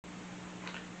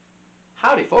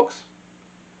Howdy folks!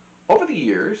 Over the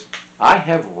years I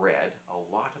have read a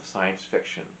lot of science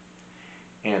fiction,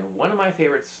 and one of my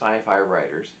favorite sci-fi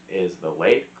writers is the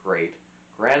late great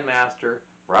Grandmaster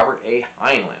Robert A.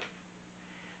 Heinlein.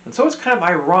 And so it's kind of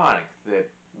ironic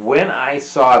that when I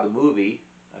saw the movie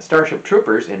Starship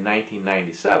Troopers in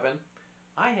 1997,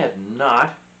 I had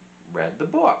not read the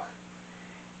book.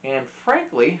 And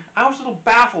frankly, I was a little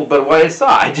baffled by what I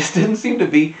saw. It just didn't seem to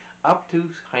be up to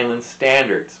Heinlein's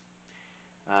standards.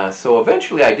 So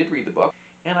eventually I did read the book,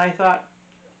 and I thought,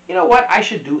 you know what, I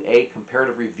should do a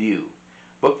comparative review,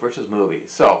 book versus movie.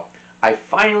 So I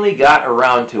finally got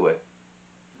around to it.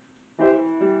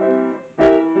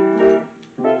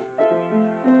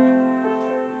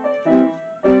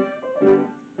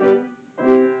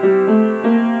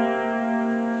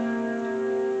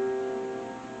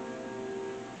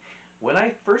 When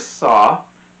I first saw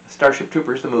Starship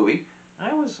Troopers, the movie,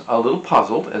 I was a little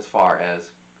puzzled as far as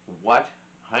what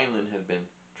Heinlein had been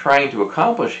trying to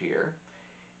accomplish here,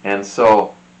 and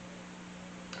so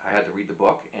I had to read the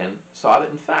book and saw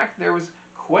that in fact there was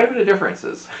quite a bit of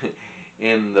differences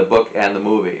in the book and the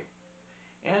movie,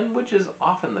 and which is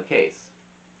often the case.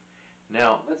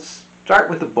 Now let's start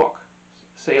with the book,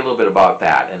 say a little bit about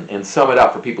that, and sum it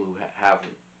up for people who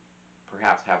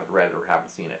perhaps haven't read it or haven't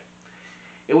seen it.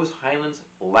 It was Heinlein's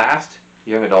last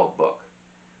young adult book,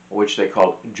 which they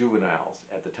called Juveniles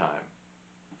at the time.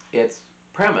 Its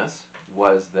premise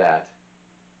was that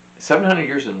 700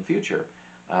 years in the future,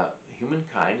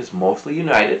 humankind is mostly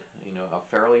united, a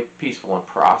fairly peaceful and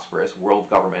prosperous world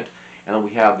government, and then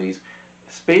we have these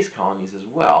space colonies as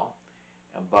well,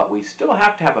 but we still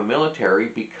have to have a military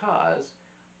because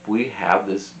we have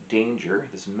this danger,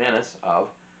 this menace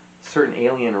of certain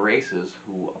alien races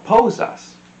who oppose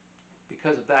us.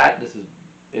 Because of that,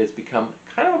 it's become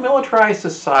kind of a militarized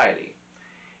society,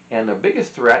 and the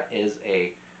biggest threat is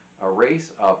a race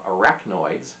of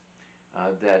arachnoids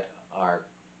that are,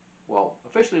 well,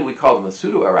 officially we call them the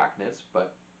pseudo-arachnids,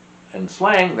 but in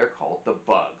slang they're called the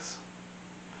bugs.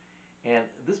 And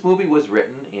this movie was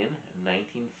written in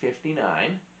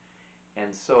 1959,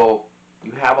 and so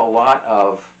you have a lot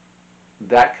of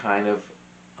that kind of,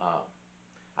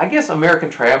 I guess, American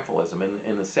triumphalism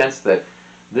in the sense that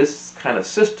this kind of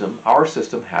system, our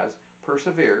system, has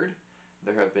persevered.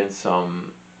 There have been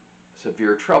some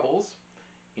severe troubles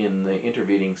in the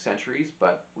intervening centuries,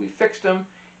 but we fixed them,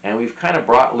 and we've kind of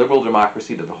brought liberal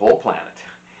democracy to the whole planet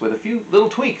with a few little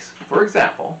tweaks. For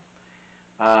example,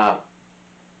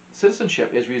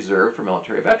 citizenship is reserved for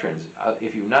military veterans.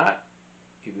 If you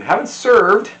haven't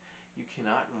served, you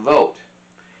cannot vote,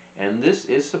 and this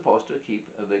is supposed to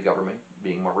keep the government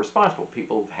being more responsible.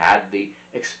 People who've had the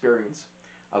experience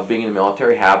of being in the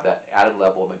military have that added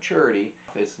level of maturity.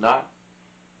 It's not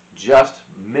just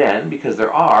men, because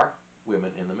there are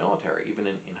women in the military, even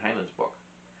in Heinlein's book.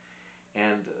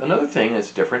 And another thing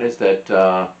that's different is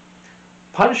that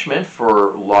punishment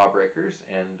for lawbreakers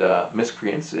and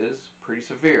miscreants is pretty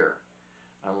severe,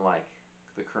 unlike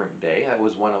the current day. That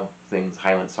was one of the things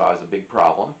Heinlein saw as a big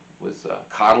problem, was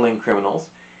coddling criminals.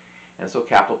 And so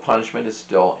capital punishment is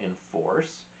still in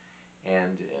force,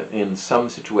 and in some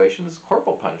situations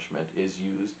corporal punishment is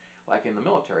used, like in the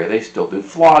military they still do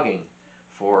flogging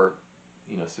for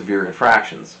severe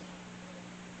infractions.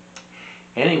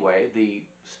 Anyway, the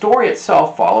story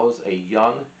itself follows a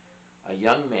young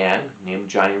man named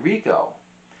Johnny Rico,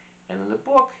 and in the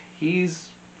book he's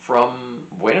from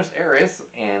Buenos Aires,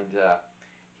 and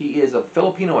he is of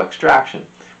Filipino extraction,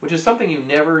 which is something you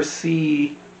never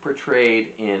see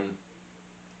portrayed in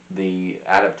the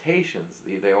adaptations.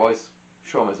 They always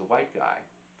show him as a white guy,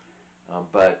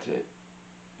 but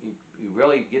you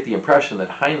really get the impression that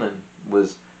Heinlein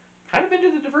was kind of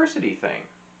into the diversity thing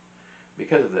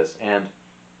because of this.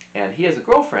 And he has a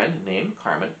girlfriend named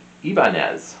Carmen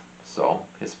Ibanez, so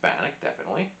Hispanic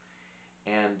definitely,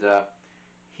 and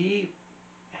he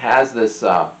has this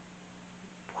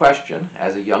question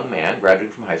as a young man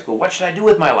graduating from high school: what should I do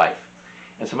with my life?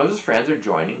 And some of his friends are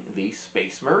joining the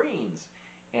Space Marines,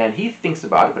 and he thinks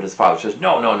about it, but his father says,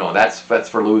 no, that's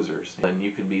for losers, and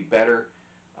you can be better,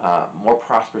 more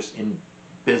prosperous in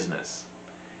business,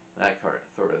 that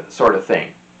sort of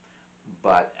thing.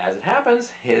 But as it happens,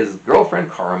 his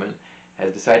girlfriend Carmen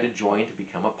has decided to join to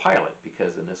become a pilot,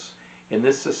 because in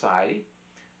this society,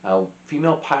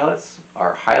 female pilots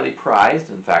are highly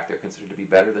prized. In fact, they're considered to be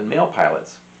better than male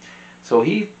pilots. So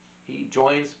he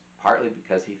joins partly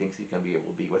because he thinks he's going to be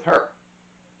able to be with her.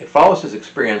 It follows his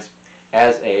experience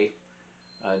as a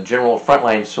general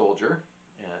frontline soldier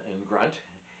in Grunt,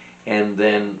 and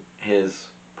then his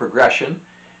progression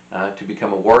to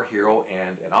become a war hero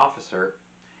and an officer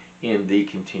in the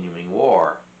continuing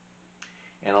war.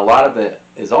 And a lot of it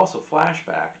is also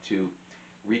flashback to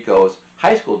Rico's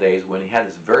high school days when he had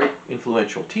this very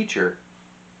influential teacher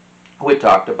who had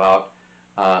talked about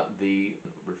the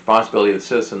responsibility of the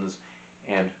citizens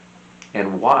and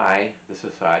why the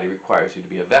society requires you to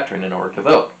be a veteran in order to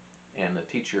vote. And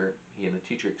he and the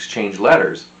teacher exchanged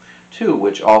letters too,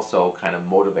 which also kind of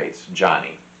motivates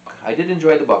Johnny. I did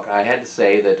enjoy the book. I had to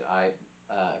say that I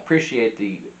appreciate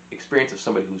the experience of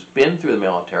somebody who's been through the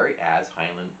military, as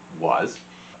Heinlein was.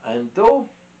 And though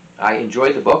I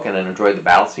enjoyed the book and I enjoyed the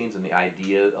battle scenes and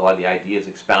a lot of the ideas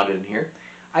expounded in here,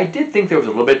 I did think there was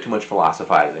a little bit too much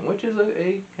philosophizing, which is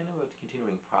a kind of a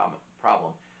continuing problem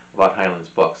about Heinlein's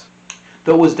books.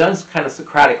 Though it was done kind of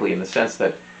Socratically in the sense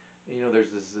that,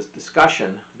 there's this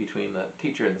discussion between the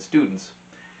teacher and the students,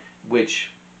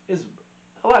 which is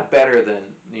a lot better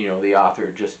than, the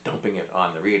author just dumping it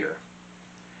on the reader.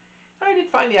 I did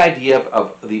find the idea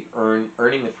of the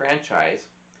earning the franchise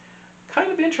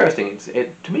kind of interesting.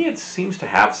 To me, it seems to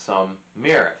have some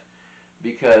merit,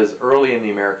 because early in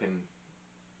the American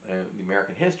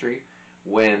history,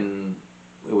 when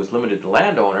it was limited to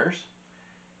landowners,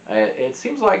 it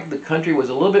seems like the country was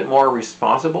a little bit more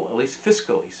responsible, at least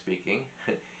fiscally speaking,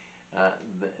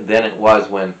 than it was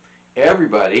when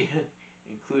everybody,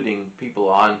 including people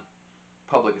on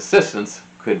public assistance,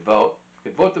 could vote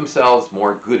themselves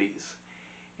more goodies.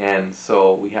 And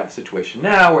so we have a situation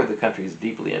now where the country is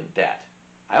deeply in debt.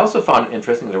 I also found it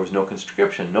interesting that there was no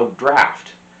conscription, no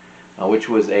draft, which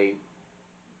was a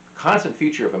constant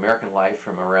feature of American life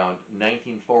from around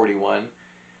 1941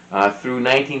 through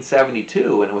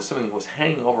 1972, and it was something that was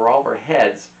hanging over all of our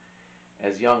heads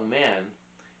as young men,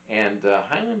 and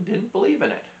Heinlein didn't believe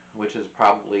in it, which is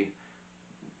probably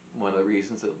one of the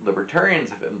reasons that libertarians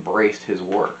have embraced his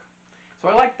work. So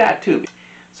I like that too.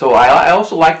 So I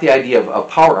also like the idea of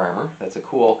power armor. That's a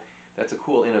cool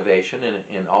innovation,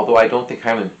 and although I don't think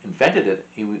Heinlein invented it,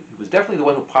 he was definitely the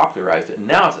one who popularized it, and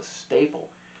now it's a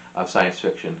staple of science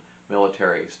fiction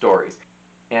military stories.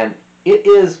 And it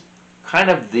is kind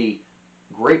of the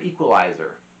great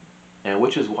equalizer, and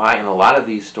which is why in a lot of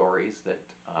these stories that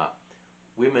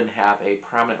women have a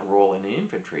prominent role in the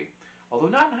infantry, although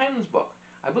not in Heinlein's book.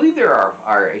 I believe there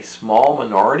are a small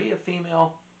minority of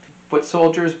female foot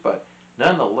soldiers, but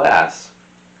nonetheless,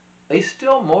 they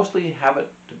still mostly have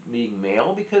it being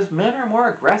male because men are more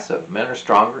aggressive. Men are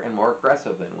stronger and more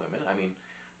aggressive than women. I mean,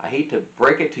 I hate to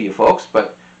break it to you folks,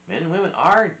 but men and women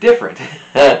are different.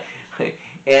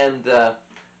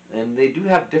 And they do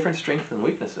have different strengths and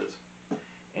weaknesses.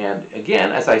 And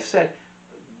again, as I said,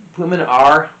 women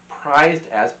are prized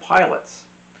as pilots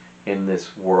in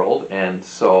this world, and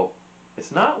so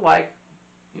it's not like,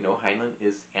 Heinlein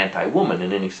is anti-woman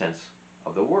in any sense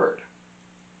of the word.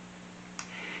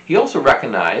 He also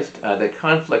recognized that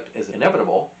conflict is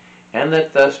inevitable and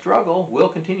that the struggle will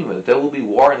continue, and that there will be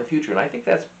war in the future, and I think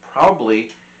that's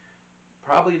probably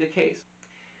the case.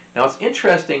 Now, it's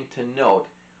interesting to note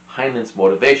Heinlein's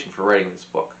motivation for writing this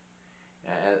book.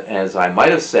 As I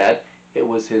might have said, it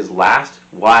was his last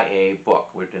YA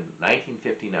book, written in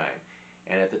 1959.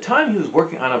 And at the time he was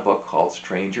working on a book called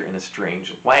Stranger in a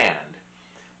Strange Land,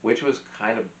 which was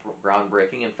kind of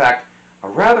groundbreaking. In fact, a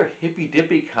rather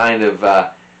hippy-dippy kind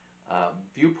of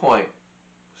viewpoint,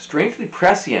 strangely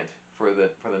prescient for the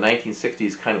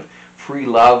 1960s kind of free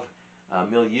love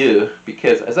milieu,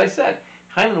 because, as I said,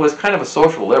 Heinlein was kind of a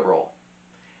social liberal.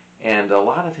 And a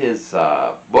lot of his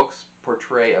books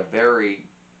portray a very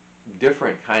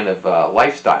different kind of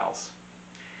lifestyles.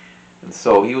 And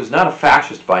so he was not a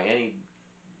fascist by any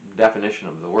definition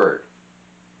of the word.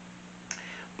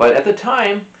 But at the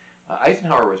time,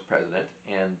 Eisenhower was president,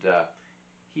 and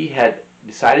he had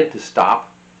decided to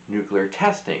stop nuclear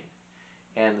testing.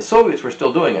 And the Soviets were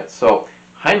still doing it. So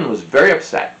Heinlein was very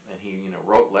upset, and he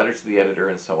wrote letters to the editor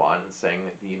and so on, and saying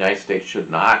that the United States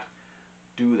should not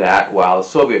do that while the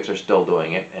Soviets are still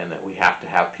doing it, and that we have to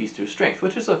have peace through strength,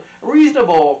 which is a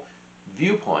reasonable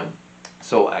viewpoint,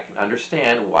 so I can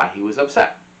understand why he was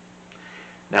upset.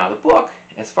 Now, the book,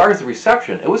 as far as the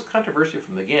reception, it was controversial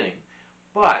from the beginning,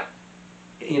 but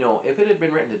if it had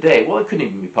been written today, well, it couldn't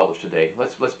even be published today.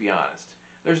 Let's be honest.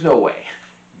 There's no way.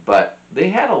 But they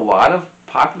had a lot of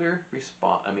popular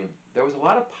response. I mean, there was a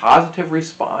lot of positive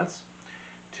response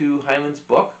to Heinlein's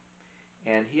book.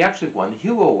 And he actually won the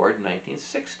Hugo Award in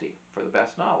 1960 for the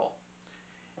best novel.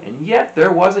 And yet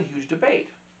there was a huge debate,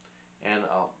 and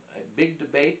a big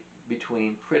debate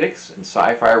between critics and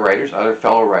sci-fi writers, other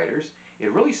fellow writers. It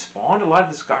really spawned a lot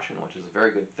of discussion, which is a very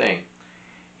good thing.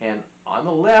 And on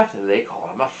the left, they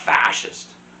called him a fascist,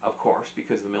 of course,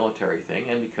 because of the military thing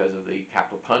and because of the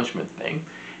capital punishment thing.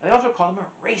 And they also called him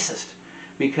a racist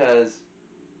because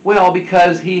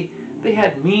he they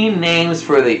had mean names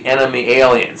for the enemy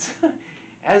aliens.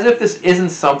 As if this isn't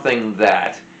something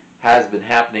that has been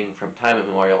happening from time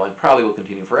immemorial and probably will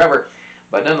continue forever.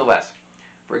 But nonetheless,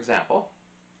 for example,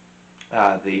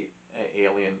 the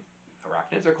alien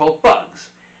arachnids are called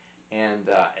bugs. And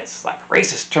it's like a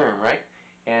racist term, right?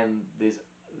 And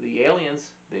the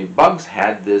aliens, the bugs,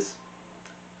 had these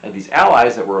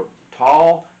allies that were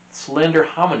tall, slender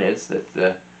hominids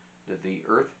that the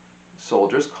Earth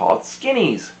soldiers called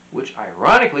skinnies, which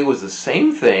ironically was the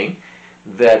same thing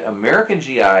that American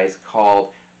GIs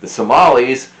called the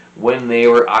Somalis when they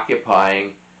were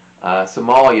occupying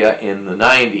Somalia in the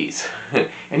 90s.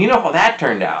 And you know how that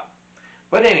turned out.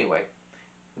 But anyway,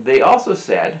 they also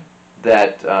said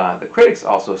that, the critics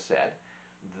also said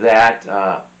that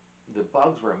the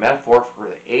bugs were a metaphor for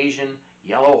the Asian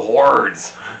yellow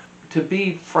hordes. To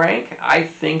be frank, I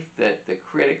think that the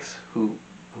critics who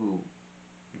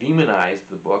demonized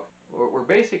the book were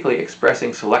basically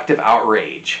expressing selective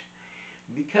outrage,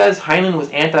 because Heinlein was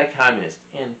anti-communist.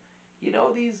 And you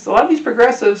know, a lot of these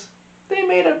progressives, they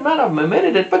none of them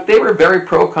admitted it, but they were very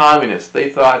pro-communist. They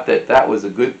thought that that was a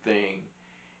good thing.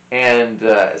 And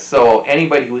so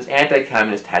anybody who was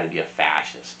anti-communist had to be a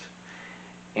fascist.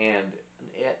 And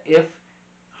if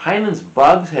Heinlein's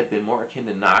bugs had been more akin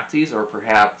to Nazis, or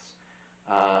perhaps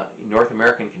North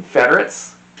American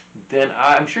Confederates, then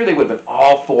I'm sure they would have been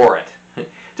all for it.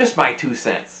 Just my 2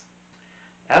 cents.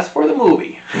 As for the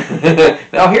movie,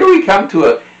 now here we come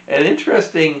to an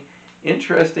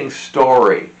interesting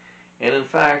story. And in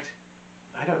fact,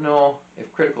 I don't know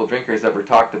if Critical Drinker has ever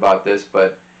talked about this,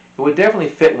 but it would definitely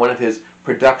fit one of his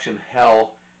production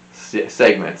hell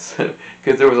segments,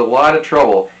 because there was a lot of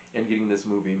trouble in getting this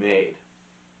movie made.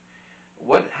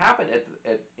 What happened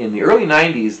in the early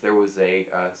 90s, there was a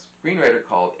screenwriter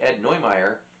called Ed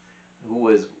Neumeier who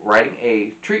was writing a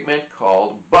treatment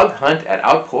called Bug Hunt at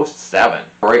Outpost 7,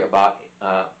 a story about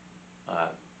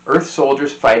Earth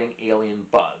soldiers fighting alien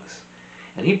bugs.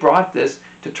 And he brought this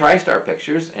to TriStar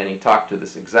Pictures, and he talked to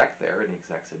this exec there, and the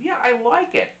exec said, "Yeah, I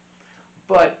like it,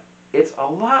 but it's a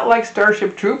lot like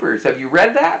Starship Troopers. Have you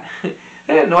read that?"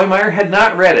 And Neumeier had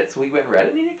not read it, so he went and read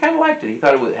it, and he kind of liked it. He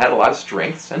thought it had a lot of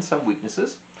strengths and some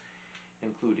weaknesses,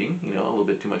 including, you know, a little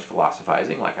bit too much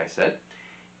philosophizing, like I said.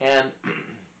 And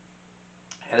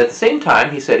at the same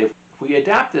time, he said, if we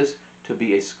adapt this to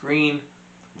be a screen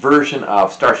version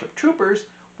of Starship Troopers,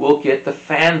 we'll get the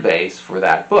fan base for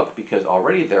that book, because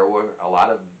already there were a lot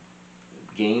of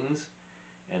games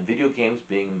and video games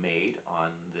being made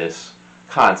on this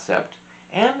concept,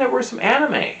 and there were some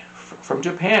anime from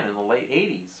Japan in the late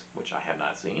 80s, which I have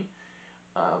not seen,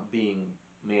 being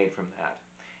made from that.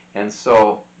 And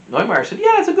so Neumeier said,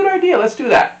 "Yeah, it's a good idea, let's do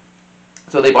that."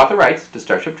 So they bought the rights to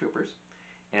Starship Troopers,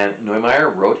 and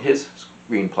Neumeier wrote his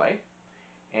screenplay,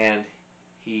 and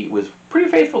he was pretty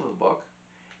faithful to the book,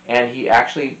 and he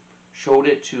actually showed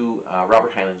it to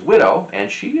Robert Heinlein's widow, and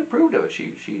she approved of it.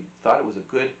 She thought it was a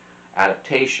good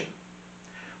adaptation.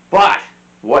 But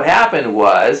what happened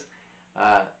was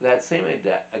that same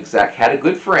exec had a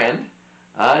good friend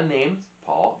named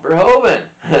Paul Verhoeven,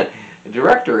 a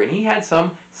director, and he had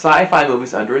some sci-fi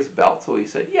movies under his belt, so he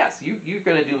said, "Yes, you're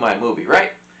going to do my movie,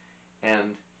 right?"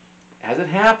 And as it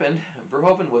happened,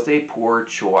 Verhoeven was a poor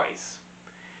choice.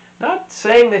 Not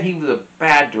saying that he was a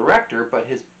bad director, but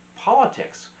his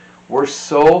politics were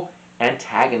so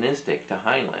antagonistic to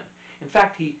Heinlein. In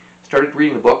fact, he started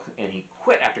reading the book and he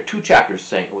quit after 2 chapters,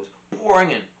 saying it was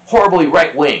boring and horribly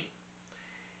right-wing.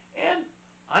 And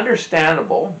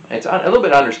understandable, it's a little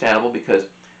bit understandable, because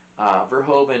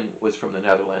Verhoeven was from the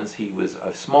Netherlands. He was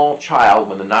a small child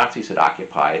when the Nazis had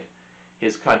occupied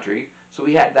his country, so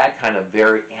he had that kind of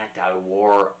very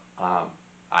anti-war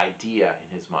idea in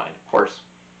his mind. Of course,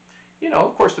 you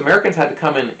know, the Americans had to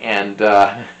come in and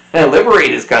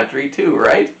liberate his country too,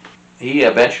 right? He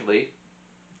eventually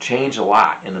changed a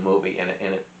lot in the movie,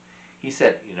 and he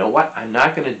said, "You know what? I'm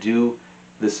not going to do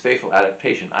this faithful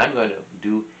adaptation. I'm going to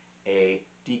do a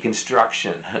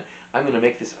deconstruction. I'm going to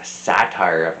make this a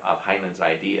satire of Heinlein's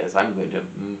ideas. I'm going to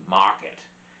mock it."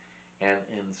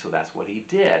 And so that's what he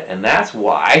did. And that's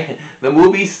why the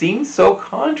movie seems so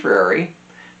contrary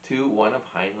to one of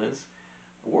Heinlein's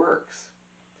works.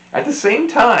 At the same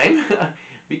time,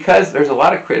 because there's a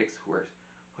lot of critics who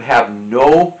have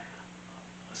no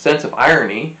sense of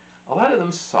irony, a lot of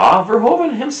them saw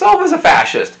Verhoeven himself as a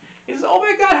fascist. He says, "Oh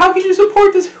my God, how can you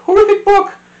support this horrific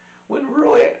book?" When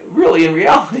really in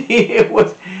reality, it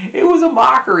was a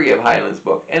mockery of Heinlein's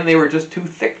book, and they were just too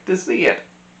thick to see it.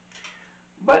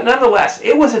 But nonetheless,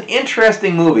 it was an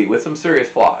interesting movie with some serious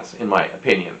flaws, in my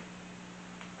opinion.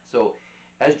 So,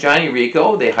 as Johnny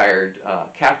Rico, they hired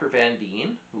Casper Van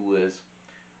Dien, who was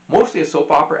mostly a soap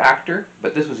opera actor,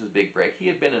 but this was his big break. He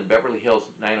had been in Beverly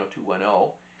Hills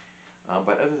 90210,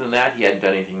 but other than that, he hadn't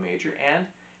done anything major.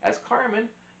 And as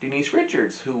Carmen, Denise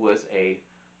Richards, who was a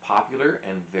popular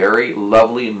and very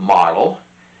lovely model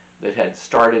that had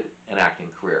started an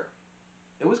acting career.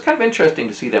 It was kind of interesting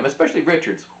to see them, especially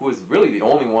Richards, who was really the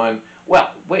only one.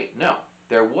 Well, wait, no.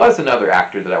 There was another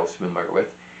actor that I was familiar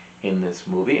with in this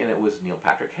movie, and it was Neil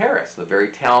Patrick Harris, the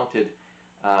very talented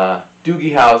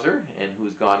Doogie Howser, and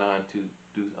who's gone on to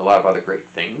do a lot of other great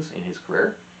things in his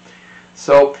career.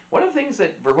 So one of the things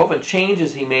that Verhoeven changed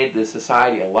is he made the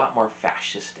society a lot more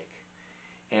fascistic.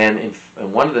 And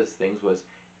one of those things was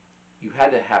you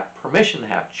had to have permission to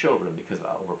have children because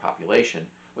of overpopulation,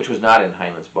 which was not in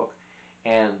Heinlein's book.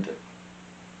 And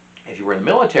if you were in the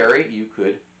military, you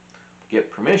could get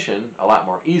permission a lot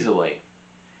more easily.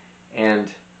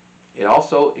 And it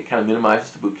kind of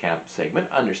minimizes the boot camp segment,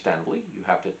 understandably. You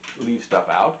have to leave stuff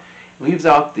out. It leaves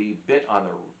out the bit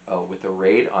on the with the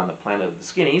raid on the planet of the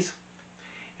Skinnies.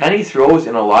 And he throws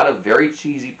in a lot of very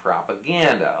cheesy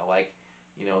propaganda, like,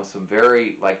 you know, some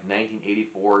very like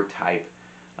 1984 type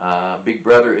Big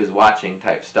Brother is watching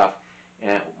type stuff.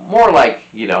 And more like,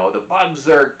 you know, the bugs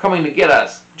are coming to get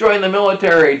us. Join the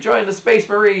military, join the Space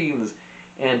Marines,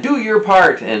 and do your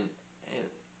part. And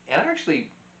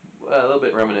actually a little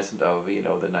bit reminiscent of, you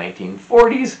know, the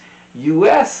 1940s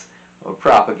U.S.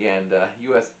 propaganda,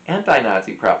 U.S.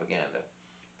 anti-Nazi propaganda.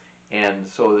 And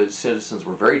so the citizens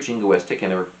were very jingoistic,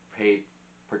 and they were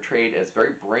portrayed as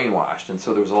very brainwashed. And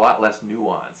so there was a lot less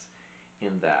nuance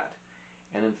in that.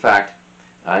 And in fact,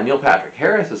 Neil Patrick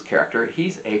Harris's character,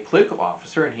 he's a political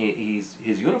officer, and his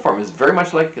uniform is very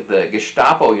much like the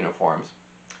Gestapo uniforms.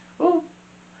 Well,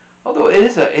 although it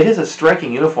is a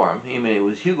striking uniform. I mean, it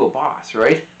was Hugo Boss,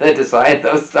 right, that designed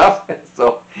those stuff.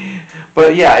 So,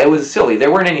 but yeah, it was silly.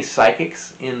 There weren't any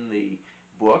psychics in the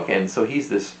book, and so he's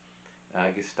this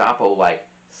Gestapo-like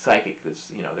psychic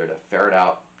that's, you know, there to ferret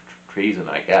out treason,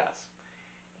 I guess.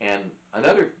 And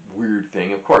another weird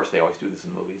thing, of course, they always do this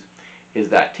in movies, is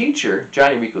that teacher,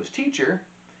 Johnny Rico's teacher,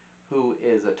 who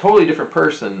is a totally different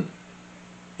person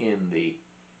in the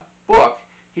book.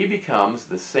 He becomes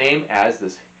the same as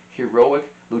this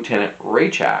heroic Lieutenant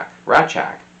Ratchak,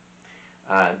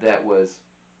 that was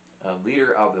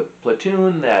leader of the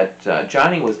platoon that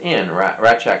Johnny was in,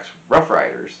 Ratchak's Rough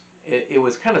Riders. It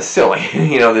was kind of silly,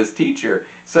 you know, this teacher,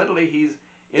 suddenly he's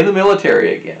in the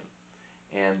military again.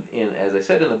 And as I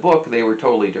said in the book, they were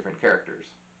totally different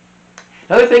characters.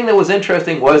 Another thing that was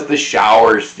interesting was the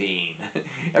shower scene.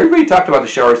 Everybody talked about the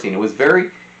shower scene. It was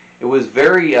very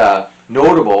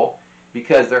notable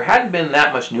because there hadn't been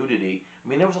that much nudity. I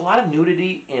mean, there was a lot of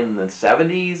nudity in the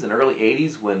 70s and early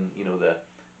 80s when, you know, the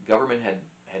government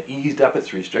had eased up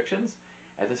its restrictions.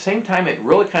 At the same time, it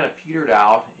really kind of petered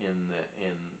out in the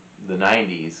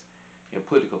 90s, you know,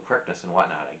 political correctness and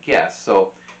whatnot, I guess.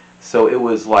 So it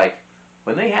was like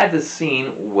when they had this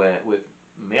scene with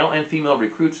male and female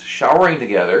recruits showering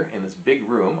together in this big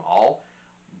room, all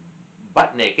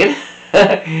butt naked,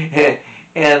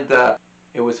 and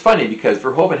it was funny because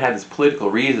Verhoeven had this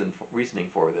political reasoning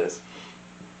for this.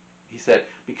 He said,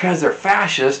 because they're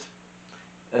fascist,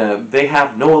 they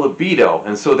have no libido,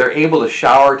 and so they're able to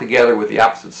shower together with the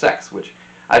opposite sex, which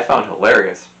I found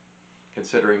hilarious,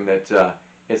 considering that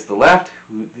it's the left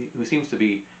who seems to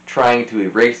be trying to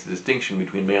erase the distinction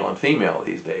between male and female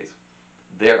these days.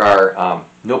 There are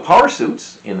no power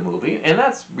suits in the movie, and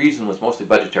that reason was mostly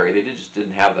budgetary. They just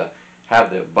didn't have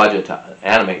the budget to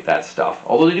animate that stuff,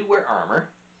 although they do wear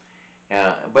armor.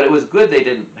 But it was good they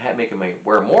didn't make them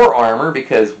wear more armor,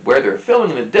 because where they're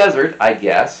filming in the desert, I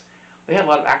guess, they had a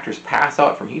lot of actors pass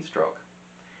out from heat stroke.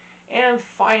 And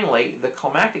finally, the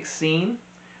climactic scene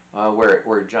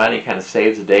where Johnny kind of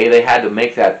saves the day, they had to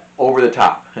make that over the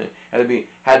top. had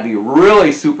to be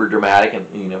really super dramatic,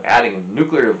 and, you know, adding a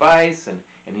nuclear device, and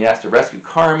he has to rescue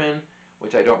Carmen,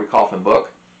 which I don't recall from the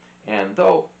book. And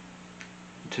though,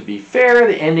 to be fair,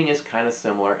 the ending is kind of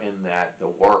similar in that the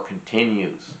war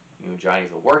continues. You know,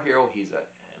 Johnny's a war hero, he's an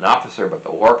officer, but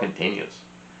the war continues.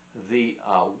 The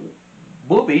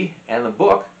movie and the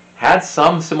book had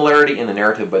some similarity in the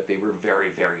narrative, but they were very,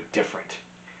 very different.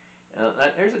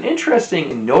 There's an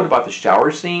interesting note about the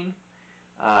shower scene,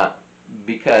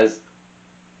 because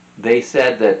they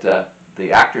said that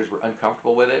the actors were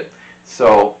uncomfortable with it,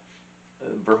 so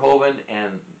Verhoeven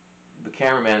and the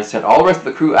cameraman sent all the rest of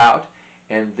the crew out,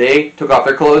 and they took off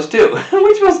their clothes too,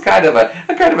 which was kind of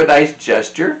a nice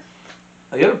gesture.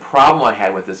 The other problem I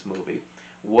had with this movie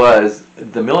was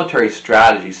the military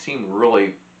strategy seemed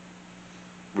really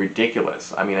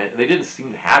ridiculous. I mean, they didn't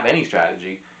seem to have any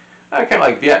strategy. Kind of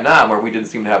like Vietnam, where we didn't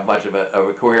seem to have much of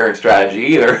a coherent strategy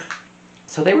either.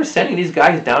 So they were sending these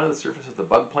guys down to the surface of the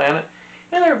bug planet,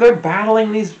 and they're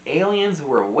battling these aliens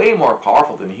who are way more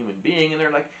powerful than a human being, and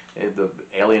they're like, the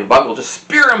alien bug will just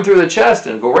spear them through the chest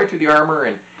and go right through the armor,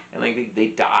 and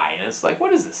they die. And it's like,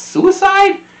 what is this,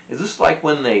 suicide? Is this like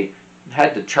when they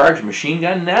had to charge machine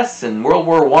gun nests in World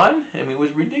War I? I mean, it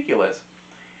was ridiculous.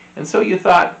 And so you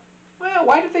thought, well,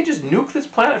 why did they just nuke this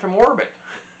planet from orbit?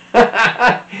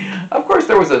 Of course,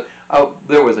 there was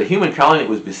a human colony that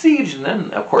was besieged, and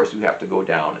then of course you have to go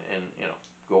down and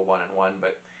go one-on-one,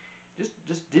 but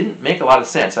just didn't make a lot of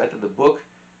sense. I thought the book,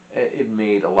 it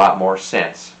made a lot more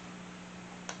sense.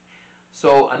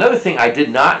 So another thing I did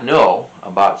not know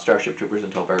about Starship Troopers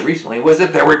until very recently was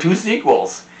that there were 2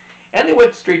 sequels, and they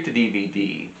went straight to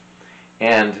DVD,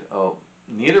 and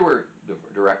neither were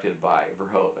directed by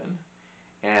Verhoeven,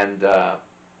 and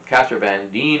Casper Van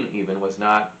Dien even was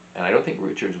not, and I don't think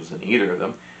Richards was in either of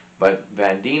them, but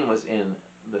Van Dien was in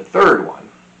the 3rd one.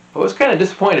 I was kind of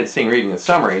disappointed reading the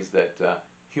summaries that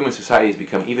human society has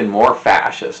become even more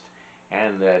fascist,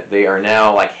 and that they are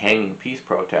now like hanging peace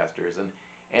protesters, and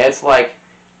it's like,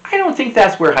 I don't think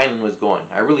that's where Heinlein was going.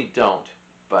 I really don't.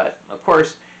 But of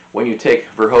course, when you take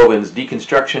Verhoeven's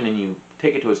deconstruction and you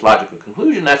take it to its logical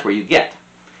conclusion, that's where you get.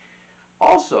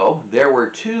 Also, there were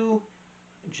 2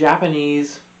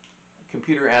 Japanese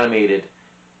computer animated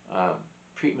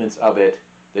treatments of it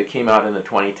that came out in the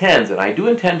 2010s, and I do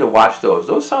intend to watch those.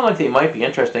 Those sound like they might be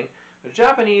interesting. The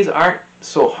Japanese aren't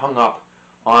so hung up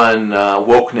on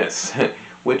wokeness,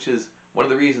 which is one of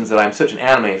the reasons that I'm such an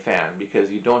anime fan, because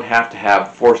you don't have to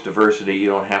have forced diversity, you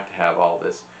don't have to have all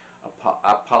this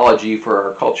apology for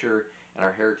our culture and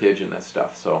our heritage and that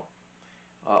stuff. So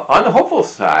on the hopeful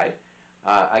side,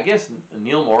 I guess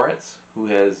Neil Moritz, who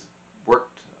has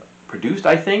produced,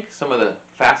 I think, some of the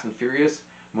Fast and Furious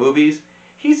movies,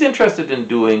 he's interested in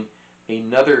doing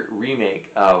another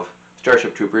remake of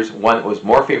Starship Troopers, one that was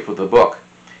more faithful to the book.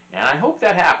 And I hope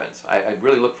that happens. I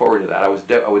really look forward to that. I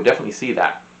would definitely see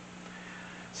that.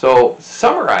 So,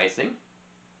 summarizing,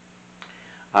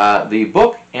 the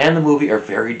book and the movie are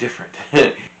very different.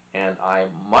 And I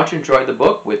much enjoyed the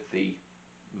book, with the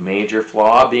major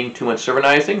flaw being too much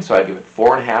sermonizing, so I'd give it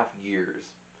 4.5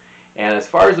 years. And as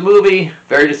far as the movie,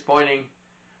 very disappointing,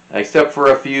 except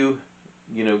for a few,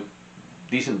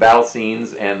 decent battle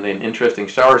scenes and an interesting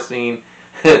shower scene.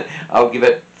 I'll give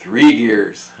it 3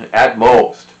 years at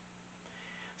most.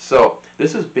 So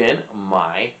this has been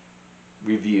my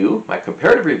review, my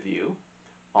comparative review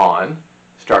on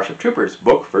Starship Troopers,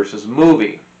 book versus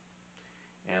movie.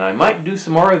 And I might do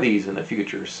some more of these in the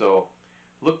future, so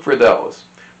look for those.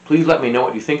 Please let me know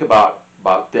what you think about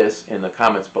this in the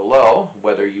comments below,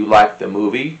 whether you like the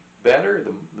movie better,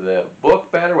 the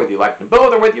book better, whether you liked them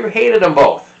both, or whether you hated them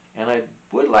both. And I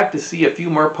would like to see a few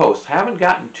more posts. I haven't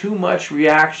gotten too much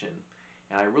reaction,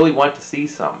 and I really want to see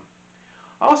some.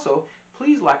 Also,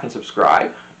 please like and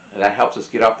subscribe. That helps us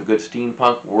get out the good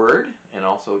steampunk word, and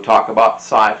also talk about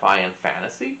sci-fi and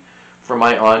fantasy from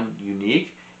my own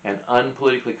unique and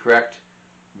unpolitically correct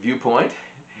viewpoint.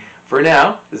 For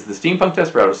now, this is the Steampunk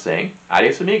Desperado saying,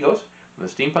 adios amigos, from the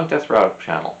Steampunk Desperado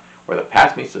channel, where the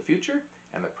past meets the future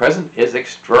and the present is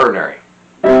extraordinary.